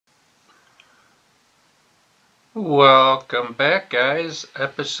Welcome back, guys.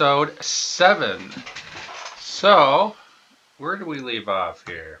 Episode 7. So, where do we leave off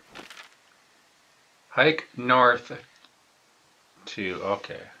here? Hike north to...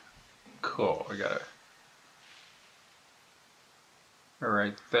 Okay. Cool. We got a...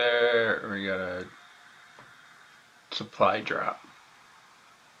 Right there. We got a supply drop.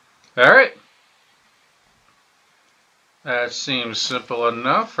 Alright. That seems simple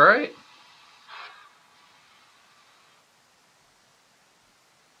enough, right?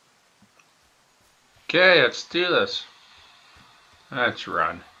 Okay, let's do this. Let's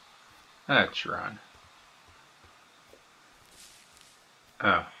run. Let's run.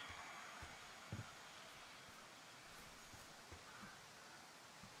 Oh.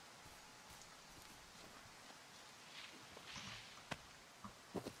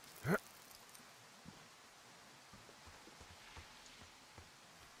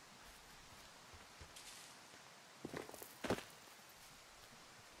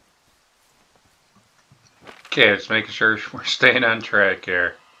 Okay, let's make sure we're staying on track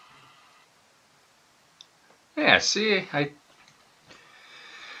here. Yeah, see, I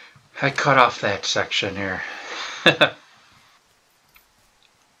cut off that section here.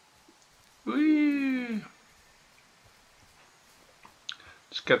 Whee!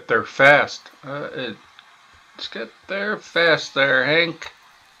 Let's get there fast. Let's get there fast there, Hank.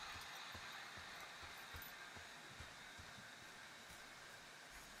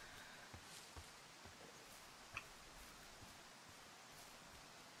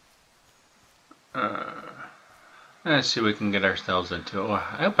 Let's see what we can get ourselves into. Oh,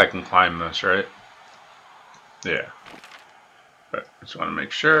 I hope I can climb this, right? Yeah. But I just want to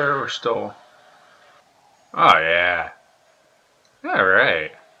make sure we're still... Oh, yeah.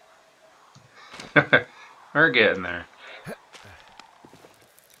 Alright. We're getting there.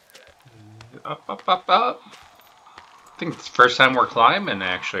 Up, up, up, up. I think it's the first time we're climbing,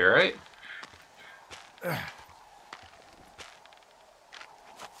 actually, right?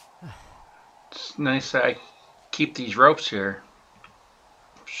 It's nice that I keep these ropes here.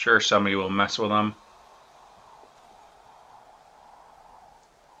 I'm sure somebody will mess with them.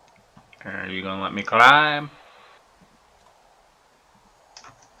 Are you gonna let me climb?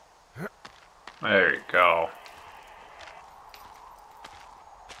 There you go.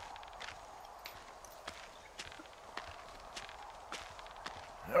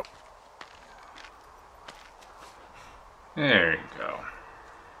 Nope. There you go.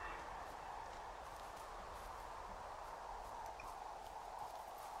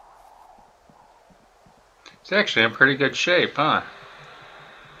 It's actually in pretty good shape, huh?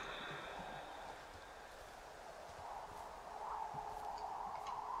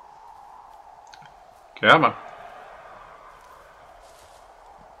 Come on.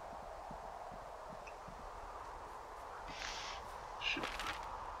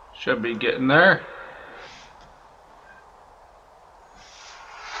 Should be getting there.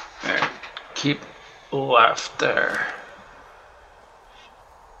 There. Keep left there.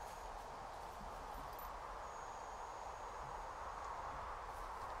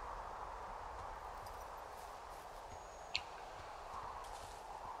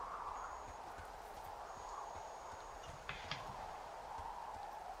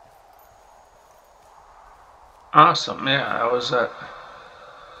 Awesome. Yeah, that was it.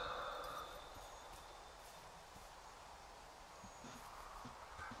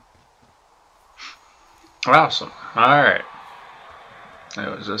 Awesome. Alright. There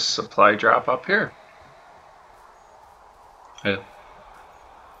was a supply drop up here. Yeah.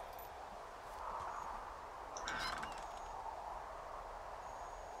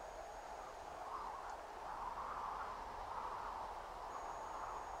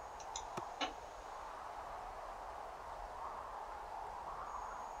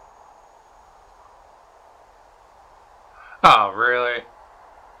 Oh, really?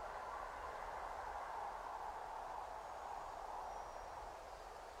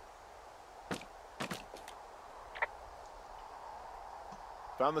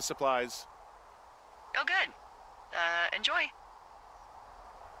 Found the supplies. Oh, good. Enjoy.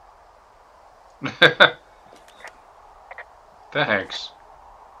 Thanks.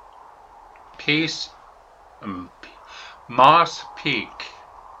 Peace. Moss Peak.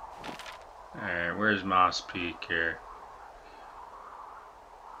 Alright, where's Moss Peak here?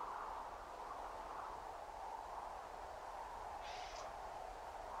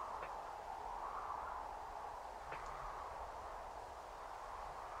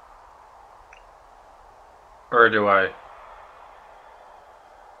 Or do I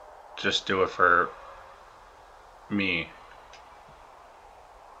just do it for me?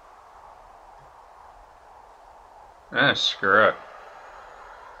 Ah, screw it.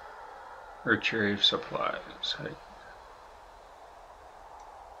 Retrieve supplies.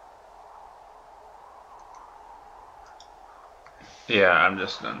 Yeah, I'm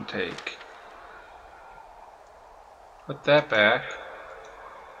just gonna take. Put that back.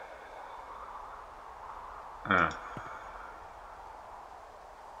 Huh.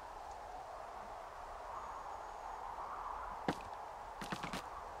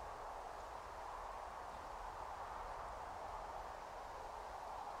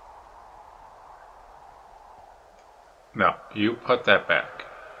 No, you put that back.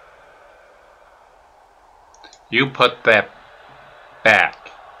 You put that back.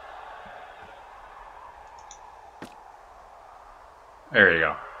 There you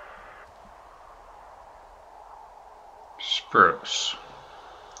go. Spruce.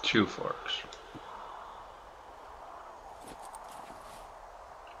 2 forks.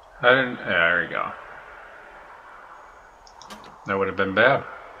 There we go. That would have been bad.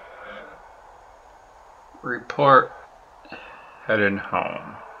 Report. Heading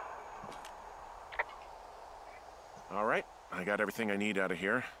home. All right, I got everything I need out of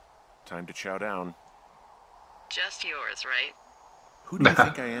here. Time to chow down. Just yours, right? Who do you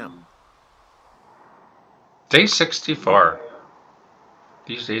think I am? Day 64.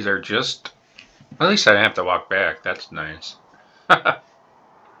 These days are just... At least I didn't have to walk back. That's nice.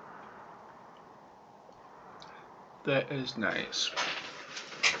 That is nice.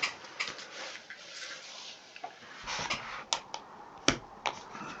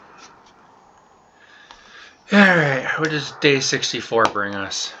 Alright, what does day 64 bring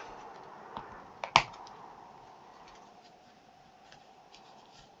us?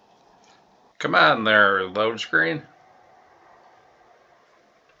 Come on there, load screen.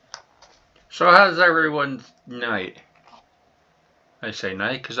 So how's everyone's night? I say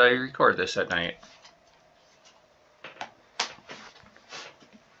night because I record this at night.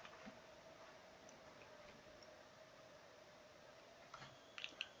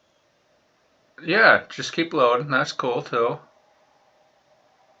 Yeah, just keep loading. That's cool too.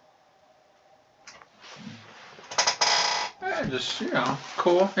 Yeah, just, you know,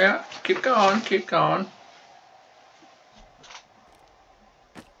 cool. Yeah, keep going, keep going.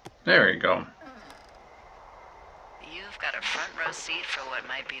 There we go. You've got a front row seat for what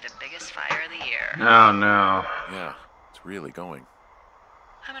might be the biggest fire of the year. Oh no. Yeah, it's really going.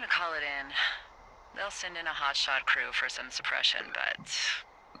 I'm gonna call it in. They'll send in a hotshot crew for some suppression, but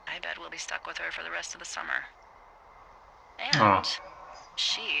I bet we'll be stuck with her for the rest of the summer. And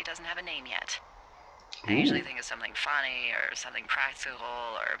she doesn't have a name yet. I usually think of something funny or something practical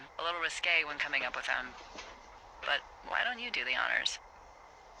or a little risque when coming up with them. But why don't you do the honors?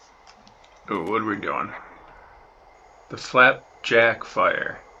 Ooh, what are we doing? The Flapjack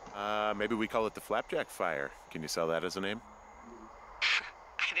Fire. Maybe we call it the Flapjack Fire. Can you sell that as a name?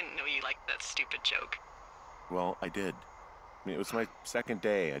 I didn't know you liked that stupid joke. Well, I did. I mean, it was my second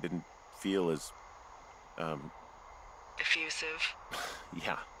day. I didn't feel as, Effusive.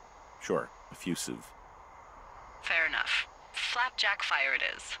 yeah, sure, effusive. Fair enough. Flapjack Fire it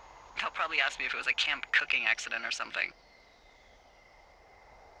is. They'll probably ask me if it was a camp cooking accident or something.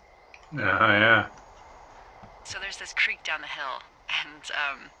 Oh yeah. So there's this creek down the hill, and,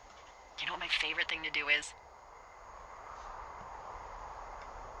 you know what my favorite thing to do is?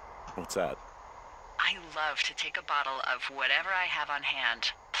 What's that? I love to take a bottle of whatever I have on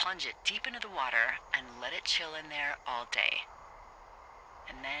hand, plunge it deep into the water, and let it chill in there all day.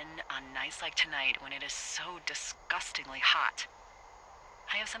 And then, on nights like tonight, when it is so disgustingly hot,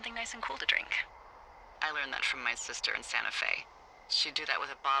 I have something nice and cool to drink. I learned that from my sister in Santa Fe. She'd do that with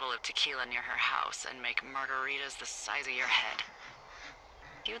a bottle of tequila near her house and make margaritas the size of your head.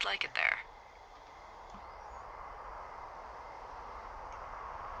 You'd like it there.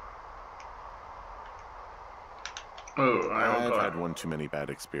 Oh, I've had one too many bad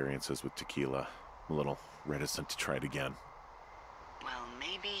experiences with tequila. I'm a little reticent to try it again. Well,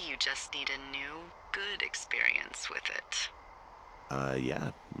 maybe you just need a new, good experience with it.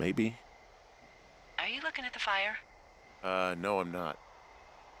 Yeah, maybe. Are you looking at the fire? No, I'm not.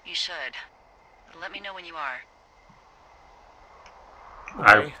 You should. Let me know when you are.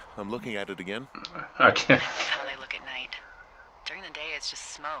 Okay, I'm looking at it again. Okay. I love how they look at night. During the day, it's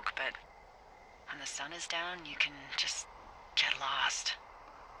just smoke, but when the sun is down, you can just get lost.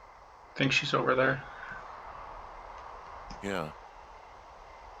 Think she's over there? Yeah.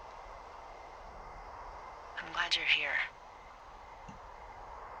 I'm glad you're here.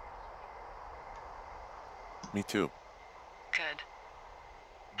 Me too. Good.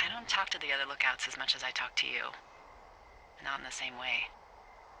 I don't talk to the other lookouts as much as I talk to you. Not in the same way.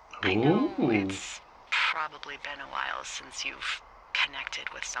 I know Ooh. it's probably been a while since you've connected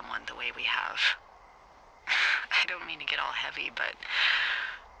with someone the way we have. I don't mean to get all heavy, but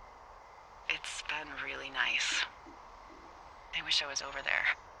it's been really nice. I wish I was over there.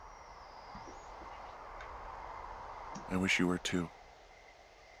 I wish you were too.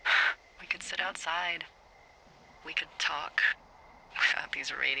 We could sit outside. We could talk without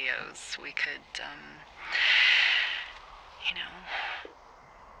these radios. We could, you know.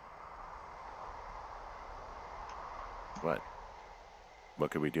 What?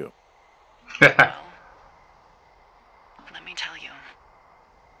 What could we do? Well, let me tell you.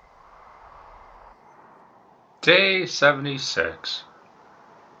 Day 76.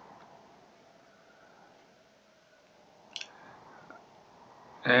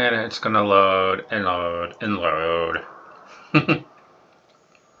 And it's gonna load and load and load.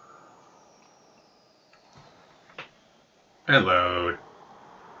 And load.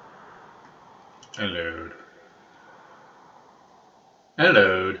 And load. And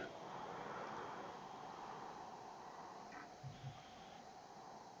load.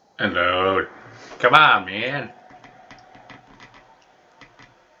 And load. Come on, man.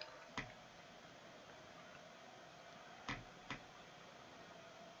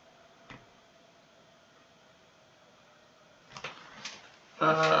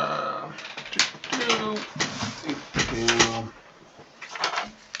 Do.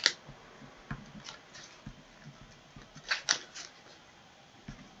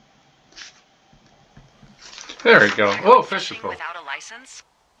 There we go. Oh, fish are full. Without a license?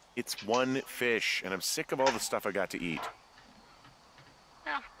 It's one fish, and I'm sick of all the stuff I got to eat.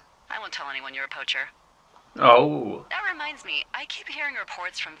 Well, I won't tell anyone you're a poacher. Oh. That reminds me, I keep hearing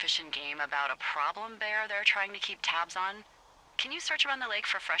reports from Fish and Game about a problem bear they're trying to keep tabs on. Can you search around the lake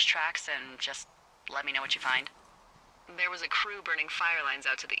for fresh tracks and just let me know what you find? There was a crew burning fire lines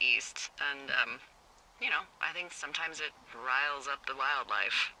out to the east, and, you know, I think sometimes it riles up the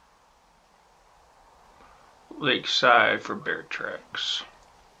wildlife. Lakeside for bear tracks.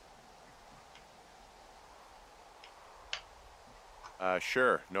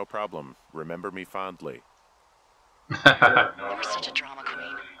 Sure, no problem. Remember me fondly. You're such a drama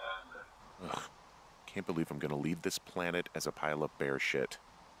queen. Ugh. Can't believe I'm gonna leave this planet as a pile of bear shit.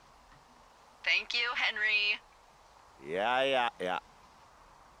 Thank you, Henry. Yeah.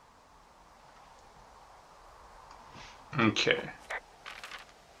 Okay.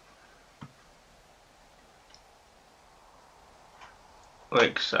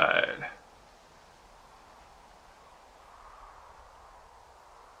 Lakeside.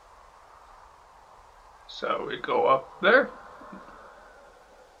 So we go up there.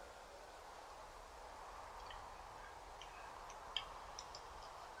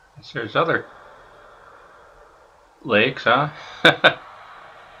 So there's other lakes, huh? Yeah,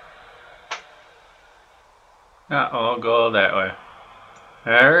 I'll go that way.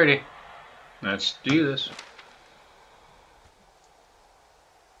 Alrighty. Let's do this.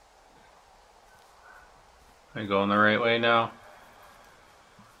 Am I going the right way now?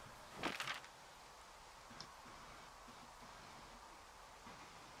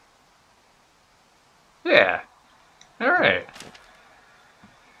 Yeah. Alright.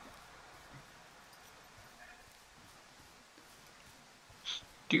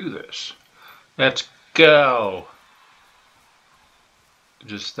 Do this. Let's go.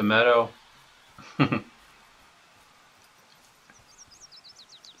 Just the meadow.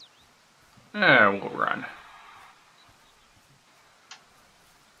 We'll run.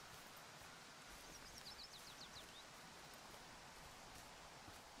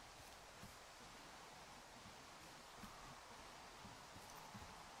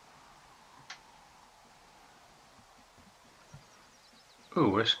 Ooh,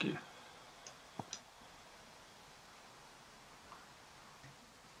 whiskey.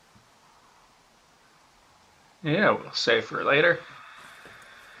 Yeah, we'll save for later.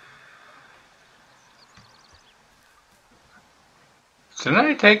 Didn't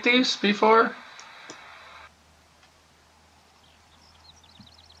I take these before?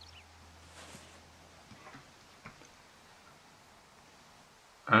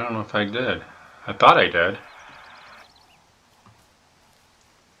 I don't know if I did. I thought I did.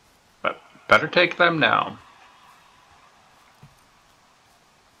 But better take them now.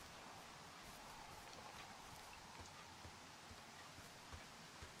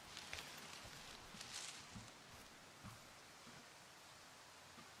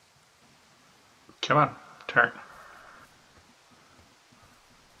 Come on, turn.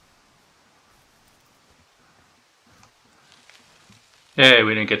 Yay,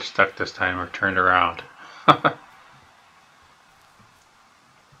 we didn't get stuck this time. We're turned around.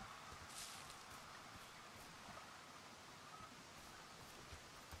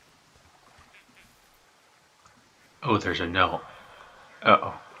 Oh, there's a note.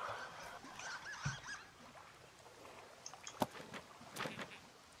 Uh-oh.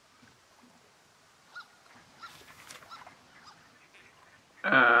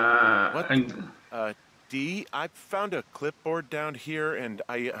 What? And D, I found a clipboard down here, and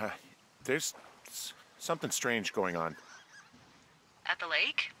there's something strange going on. At the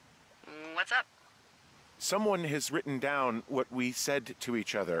lake? What's up? Someone has written down what we said to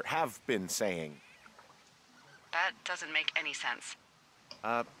each other, have been saying. That doesn't make any sense.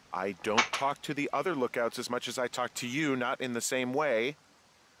 I don't talk to the other lookouts as much as I talk to you, not in the same way.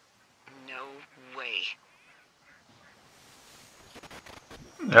 No way.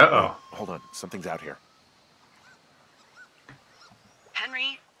 uh-oh. Hold on, something's out here.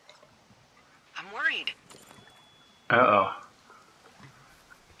 Henry? I'm worried. Uh-oh.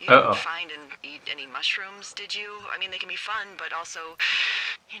 You didn't find and eat any mushrooms, did you? I mean, they can be fun, but also,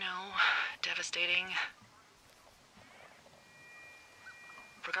 you know, devastating.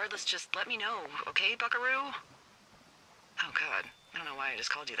 Regardless, just let me know, okay, buckaroo? Oh, God. I don't know why I just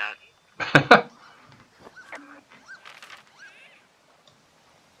called you that.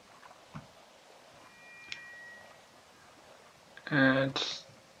 And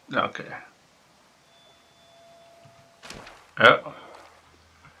okay. Uh-oh.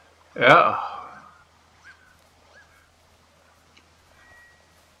 Uh-oh.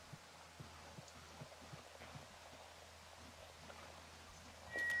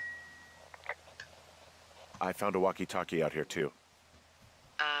 I found a walkie-talkie out here, too.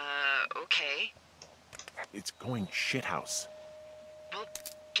 Okay. It's going shithouse. Well,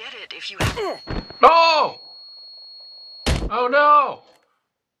 get it if you... No! Oh, no!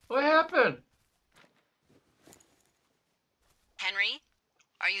 What happened? Henry?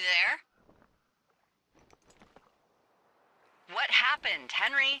 Are you there? What happened,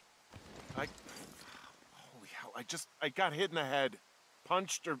 Henry? Holy hell, I got hit in the head.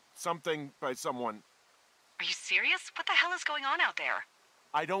 Punched or something by someone. Are you serious? What the hell is going on out there?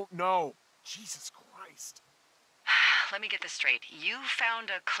 I don't know. Jesus Christ. Let me get this straight. You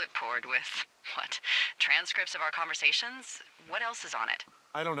found a clipboard with, what, transcripts of our conversations? What else is on it?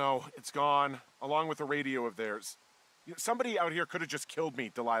 I don't know. It's gone, along with the radio of theirs. Somebody out here could have just killed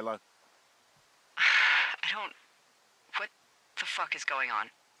me, Delilah. What the fuck is going on?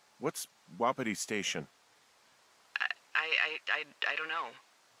 What's Wapiti Station? I don't know.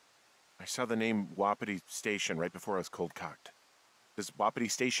 I saw the name Wapiti Station right before I was cold-cocked. Does Wapiti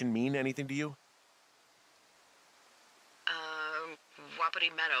Station mean anything to you? Wapiti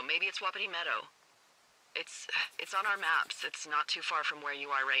Meadow. Maybe it's Wapiti Meadow. It's on our maps. It's not too far from where you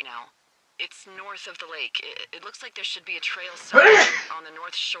are right now. It's north of the lake. It looks like there should be a trail somewhere on the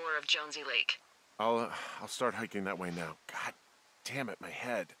north shore of Jonesy Lake. I'll start hiking that way now. God damn it, my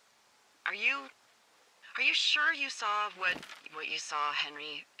head. Are you sure you saw what you saw,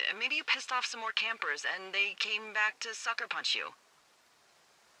 Henry? Maybe you pissed off some more campers and they came back to sucker punch you.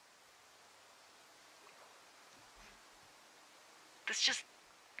 This just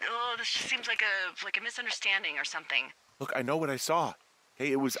seems like a misunderstanding or something. Look, I know what I saw.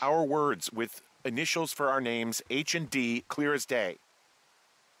 Hey, it was our words with initials for our names, H and D, clear as day.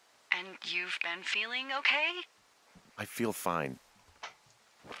 And you've been feeling okay? I feel fine.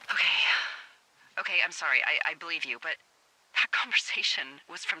 Okay, I'm sorry. I believe you, but that conversation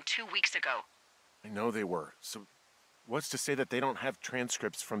was from 2 weeks ago. I know they were. So what's to say that they don't have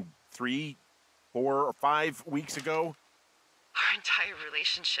transcripts from 3, 4, or 5 weeks ago? Our entire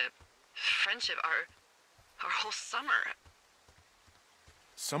relationship, friendship, our whole summer.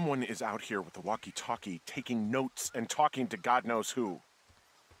 Someone is out here with a walkie-talkie taking notes and talking to God knows who.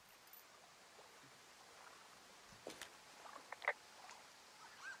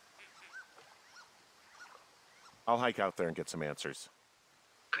 I'll hike out there and get some answers.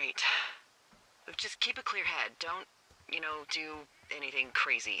 Great. Just keep a clear head. Don't, do anything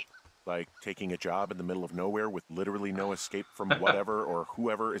crazy. Like taking a job in the middle of nowhere with literally no escape from whatever or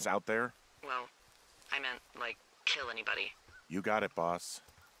whoever is out there? Well, I meant, kill anybody. You got it, boss.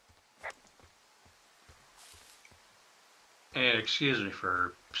 And excuse me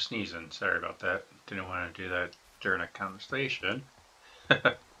for sneezing. Sorry about that. Didn't want to do that during a conversation.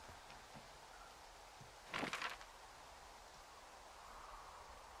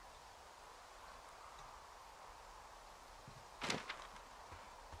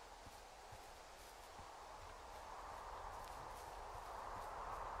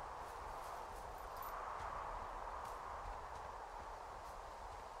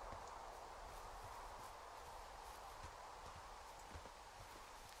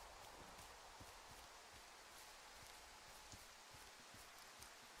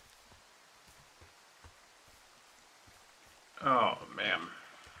 Oh, man.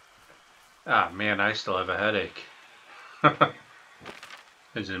 Ah, man, I still have a headache.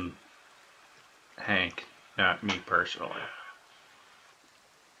 As in Hank, not me personally.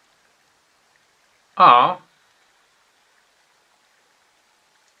 Aw.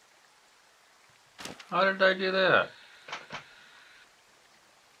 How did I do that?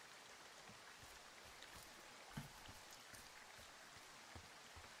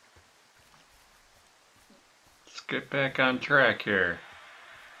 Let's get back on track here.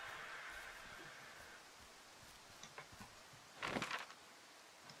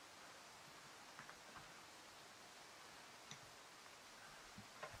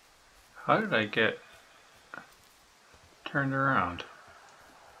 How did I get turned around?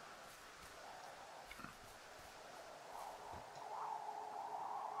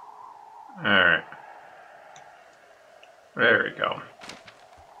 Alright. There we go.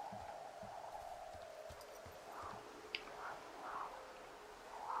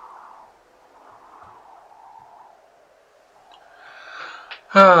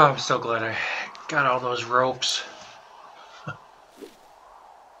 Oh, I'm so glad I got all those ropes.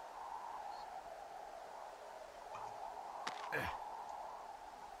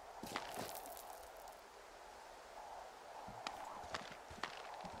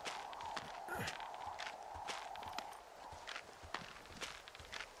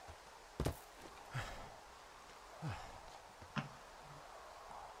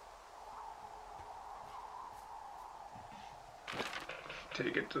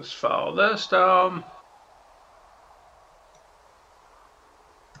 Take it, just follow this down.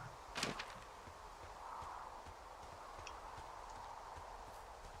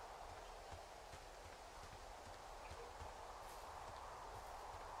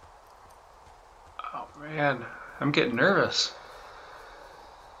 Oh man, I'm getting nervous.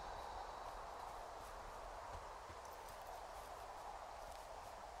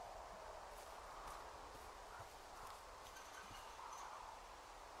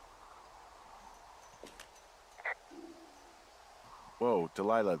 Whoa,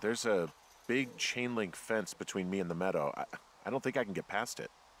 Delilah, there's a big chain link fence between me and the meadow. I don't think I can get past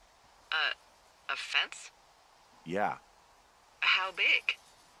it. A fence? Yeah, How big?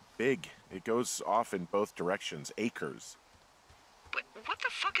 big. It goes off in both directions, acres. What the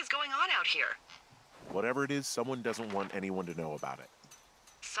fuck is going on out here? Whatever it is, someone doesn't want anyone to know about it.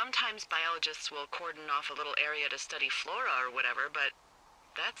 Sometimes biologists will cordon off a little area to study flora or whatever, but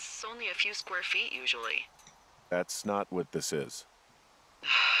that's only a few square feet usually. That's not what this is.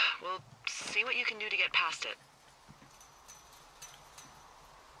 We'll see what you can do to get past it.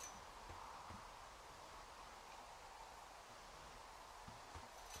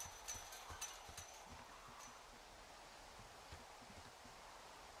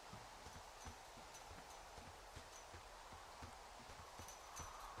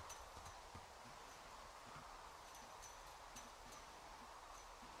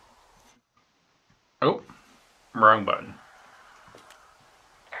 Oh, wrong button.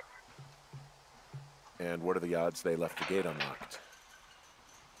 And what are the odds they left the gate unlocked?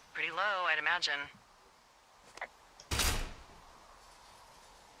 Pretty low, I'd imagine.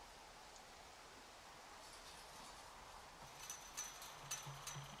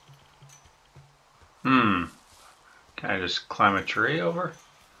 Can I just climb a tree over?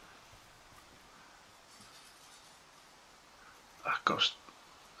 Ghost.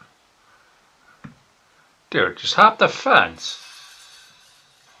 Dude, just hop the fence.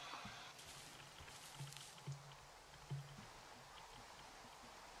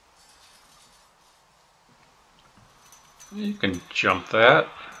 You can jump that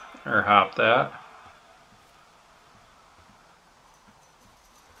or hop that.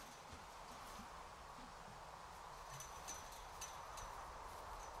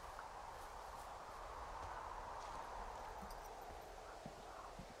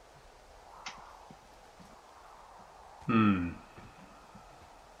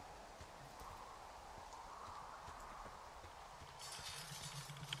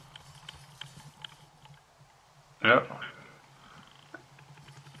 Yep.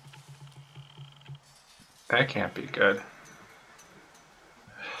 That can't be good.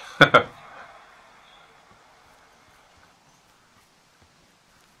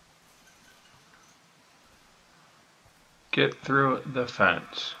 Get through the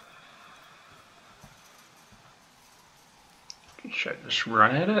fence. Should I just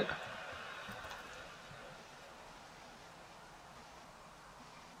run at it?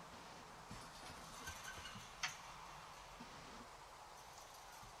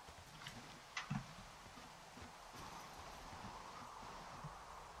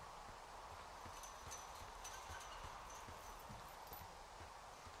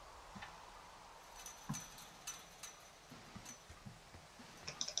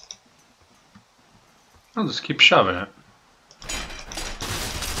 I'll just keep shoving it.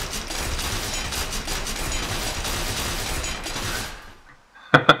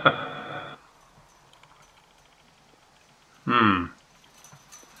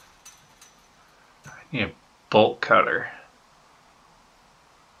 I need a bolt cutter.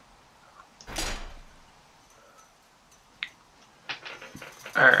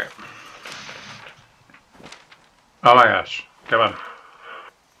 Alright. Oh my gosh. Come on.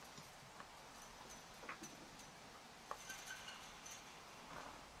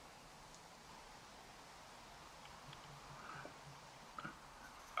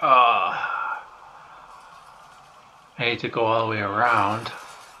 I hate to go all the way around.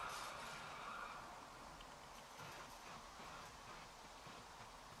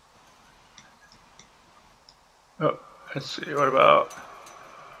 Oh, let's see. What about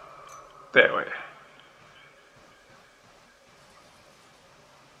that way?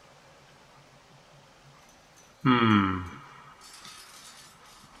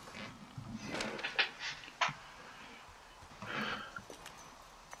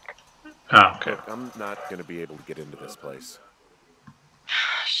 Oh, okay. Look, I'm not going to be able to get into this place.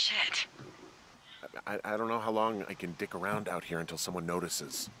 Shit. I don't know how long I can dick around out here until someone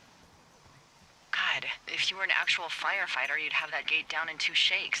notices. God, if you were an actual firefighter, you'd have that gate down in 2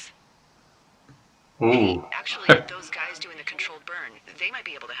 shakes. Ooh. Actually, those guys doing the controlled burn, they might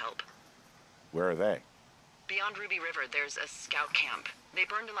be able to help. Where are they? Beyond Ruby River, there's a scout camp. They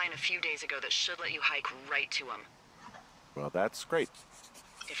burned a line a few days ago that should let you hike right to them. Well, that's great.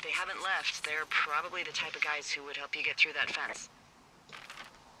 If they haven't left, they're probably the type of guys who would help you get through that fence.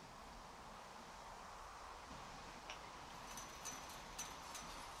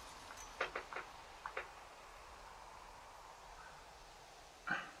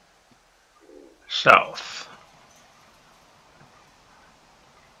 South.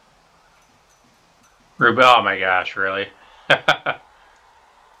 Ruby, oh my gosh, really?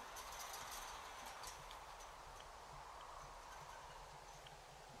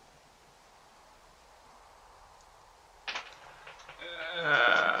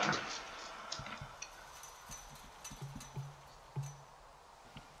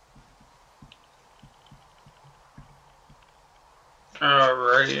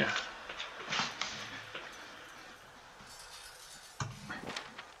 Alrighty.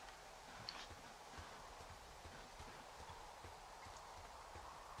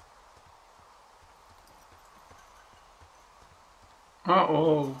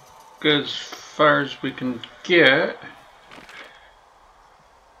 We'll get as far as we can get.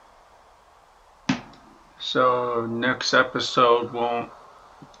 So next episode won't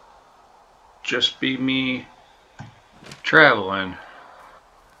just be me traveling.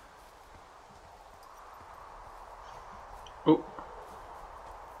 Oh.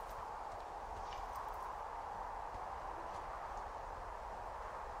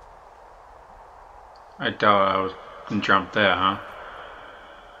 I doubt I was gonna jump there, huh?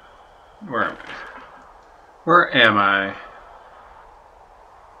 Where am I? Where am I?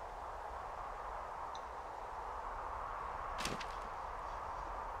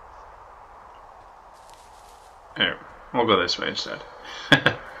 Anyway, we'll go this way instead.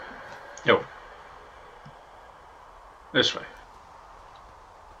 Yo. This way.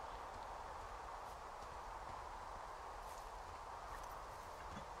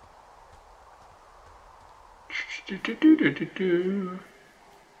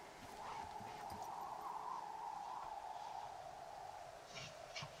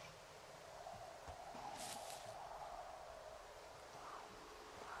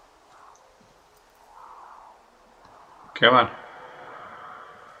 Come on.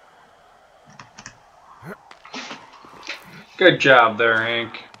 Good job there,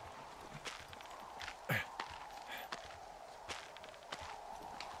 Hank.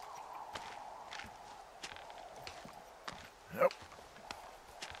 Nope.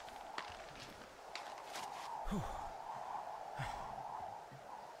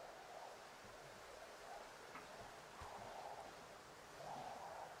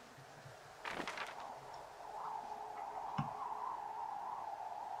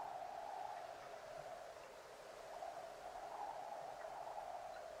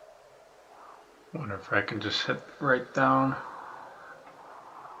 Wonder if I can just hit right down.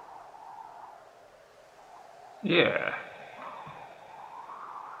 Yeah.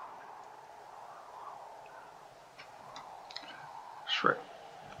 Just right.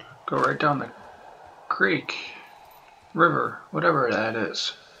 Go right down the creek, river, whatever that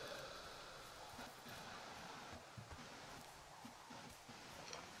is.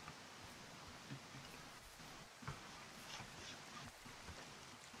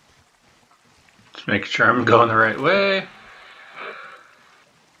 It's Make sure I'm going the right way.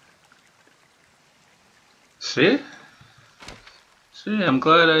 See? See, I'm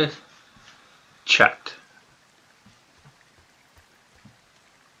glad I checked.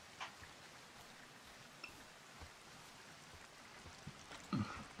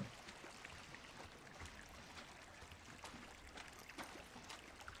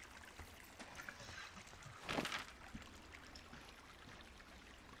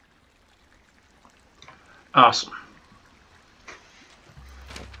 Awesome.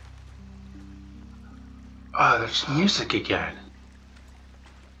 Oh, there's music again.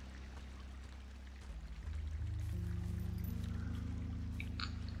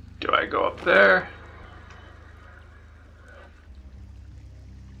 Do I go up there?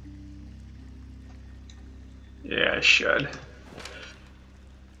 Yeah, I should.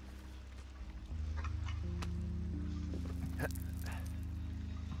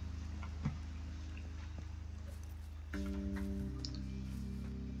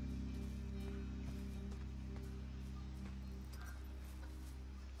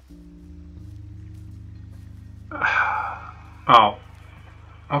 Oh.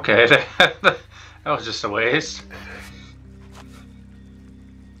 Okay, that was just a waste.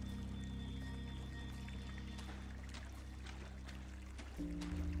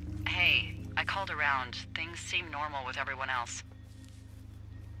 Hey, I called around. Things seem normal with everyone else.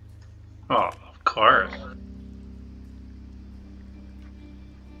 Oh, of course.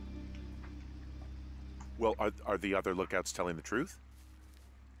 Well, are the other lookouts telling the truth?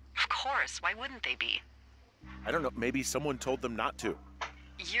 Of course, why wouldn't they be? I don't know, maybe someone told them not to.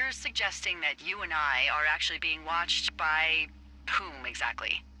 You're suggesting that you and I are actually being watched by whom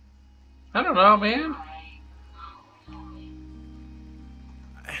exactly? I don't know, man.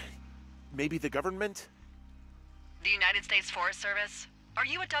 Maybe the government? The United States Forest Service? Are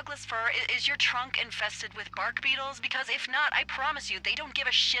you a Douglas fir? Is your trunk infested with bark beetles? Because if not, I promise you, they don't give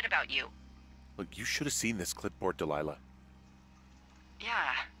a shit about you. Look, you should have seen this clipboard, Delilah.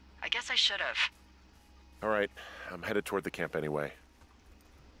 Yeah, I guess I should have. All right, I'm headed toward the camp anyway.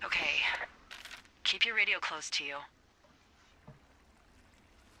 Okay. Keep your radio close to you.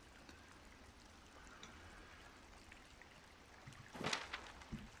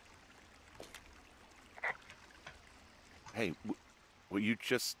 Hey, what you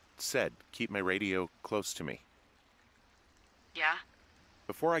just said, keep my radio close to me. Yeah?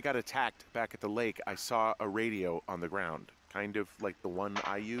 Before I got attacked back at the lake, I saw a radio on the ground, kind of like the one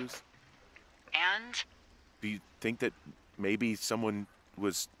I use. And? Do you think that maybe someone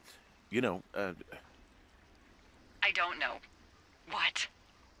was, you know, I don't know. What?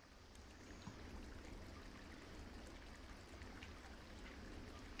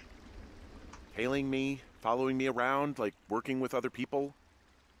 hailing me, following me around, like working with other people?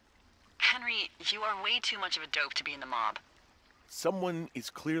 Henry, you are way too much of a dope to be in the mob. Someone is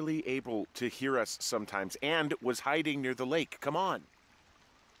clearly able to hear us sometimes and was hiding near the lake. Come on.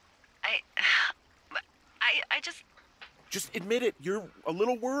 I just... Just admit it. You're a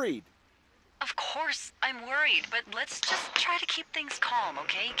little worried. Of course I'm worried, but let's just try to keep things calm,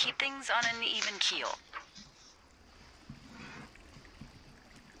 okay? Keep things on an even keel.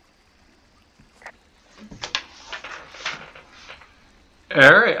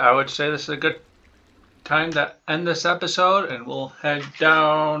 Alright, I would say this is a good time to end this episode, and we'll head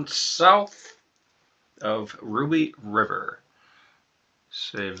down south of Ruby River.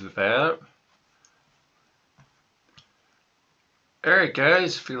 Save that. Alright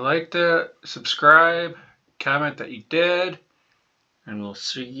guys, if you liked it, subscribe, comment that you did, and we'll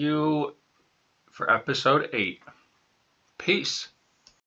see you for episode 8. Peace.